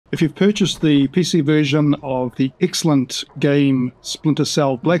If you've purchased the PC version of the excellent game Splinter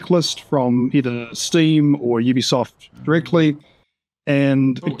Cell Blacklist from either Steam or Ubisoft directly,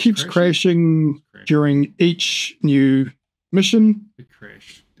 and it keeps crashing during each new mission, It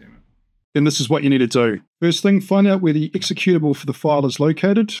crashed, damn it. then this is what you need to do. First thing, find out where the executable for the file is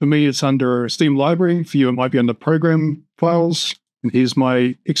located. For me, it's under Steam Library. For you, it might be under Program Files. And here's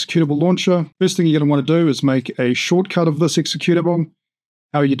my executable launcher. First thing you're going to want to do is make a shortcut of this executable.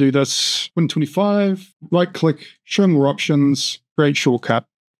 How you do this, Win25, right-click, show more options, create shortcut,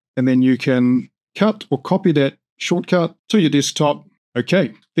 and then you can cut or copy that shortcut to your desktop.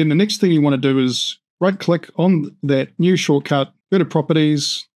 Okay, then the next thing you want to do is right-click on that new shortcut, go to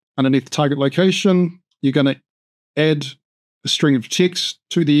Properties, underneath Target Location, you're going to add a string of text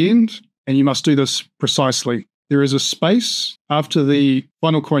to the end, and you must do this precisely. There is a space after the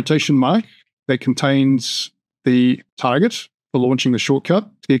final quotation mark that contains the target for launching the shortcut,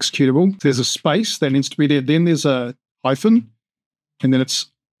 the executable. There's a space that needs to be there. Then there's a hyphen, and then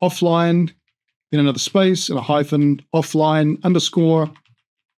it's offline, then another space, and a hyphen, offline, underscore,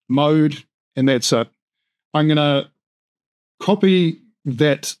 mode, and that's it. I'm going to copy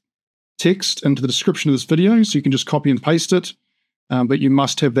that text into the description of this video, so you can just copy and paste it, but you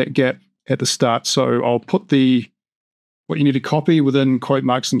must have that gap at the start. So I'll put what you need to copy within quote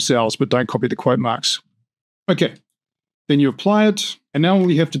marks themselves, but don't copy the quote marks. Okay. Then you apply it, and now all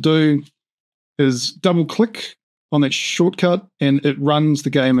you have to do is double-click on that shortcut, and it runs the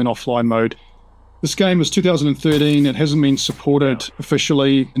game in offline mode. This game is 2013. It hasn't been supported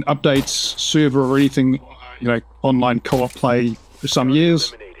officially in updates, server, or anything, online co-op play for some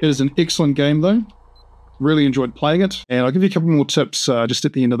years. It is an excellent game, though. Really enjoyed playing it, and I'll give you a couple more tips just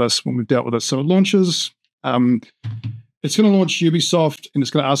at the end of this when we've dealt with it. So it launches. It's going to launch Ubisoft, and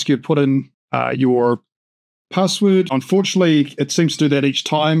it's going to ask you to put in your password. Unfortunately, it seems to do that each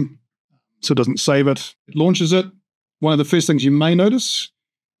time, so it doesn't save it. It launches it. One of the first things you may notice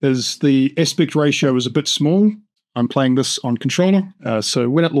is the aspect ratio is a bit small. I'm playing this on controller. So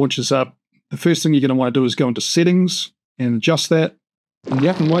when it launches up, the first thing you're going to want to do is go into settings and adjust that. And you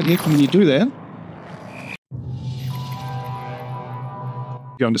have to right here when you do that.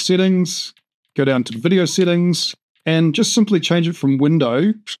 Go into settings, go down to video settings, and just simply change it from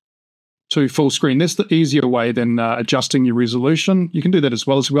window to full screen. That's the easier way than adjusting your resolution. You can do that as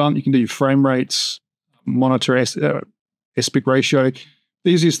well as you want. You can do your frame rates, monitor aspect ratio. The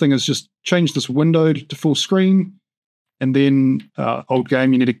easiest thing is just change this window to full screen, and then old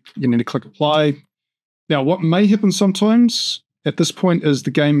game, you need to click apply. Now, what may happen sometimes at this point is the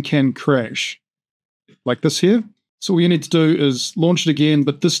game can crash, like this here. So all you need to do is launch it again,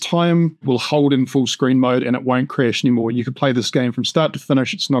 but this time we'll hold in full screen mode and it won't crash anymore. You can play this game from start to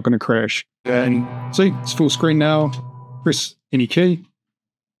finish. It's not going to crash. And see, it's full screen now. Press any key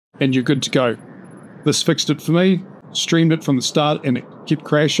and you're good to go. This fixed it for me. Streamed it from the start and it kept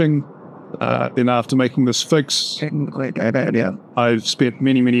crashing. Then after making this fix, I've spent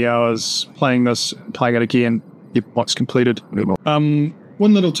many hours playing this, playing it again. Yep, what's completed. One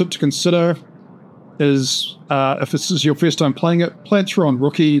little tip to consider is if this is your first time playing it, play it through on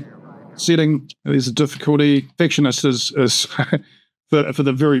rookie setting. There's a difficulty. Perfectionist is for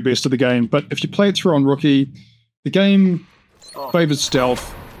the very best of the game. But if you play it through on rookie, the game favors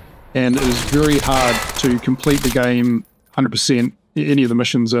stealth and it is very hard to complete the game 100%, any of the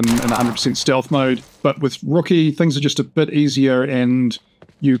missions in 100% stealth mode. But with rookie, things are just a bit easier and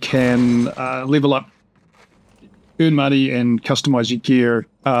you can level up, earn money, and customize your gear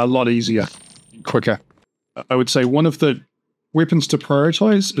a lot easier. Quicker. I would say one of the weapons to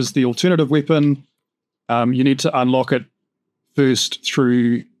prioritize is the alternative weapon. You need to unlock it first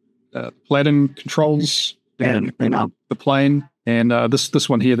through Platin controls and the plane. And this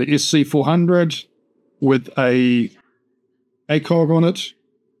one here, the SC400 with a ACOG on it,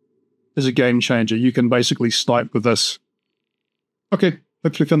 is a game changer. You can basically snipe with this. Okay,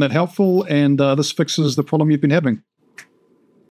 hopefully you found that helpful, and this fixes the problem you've been having.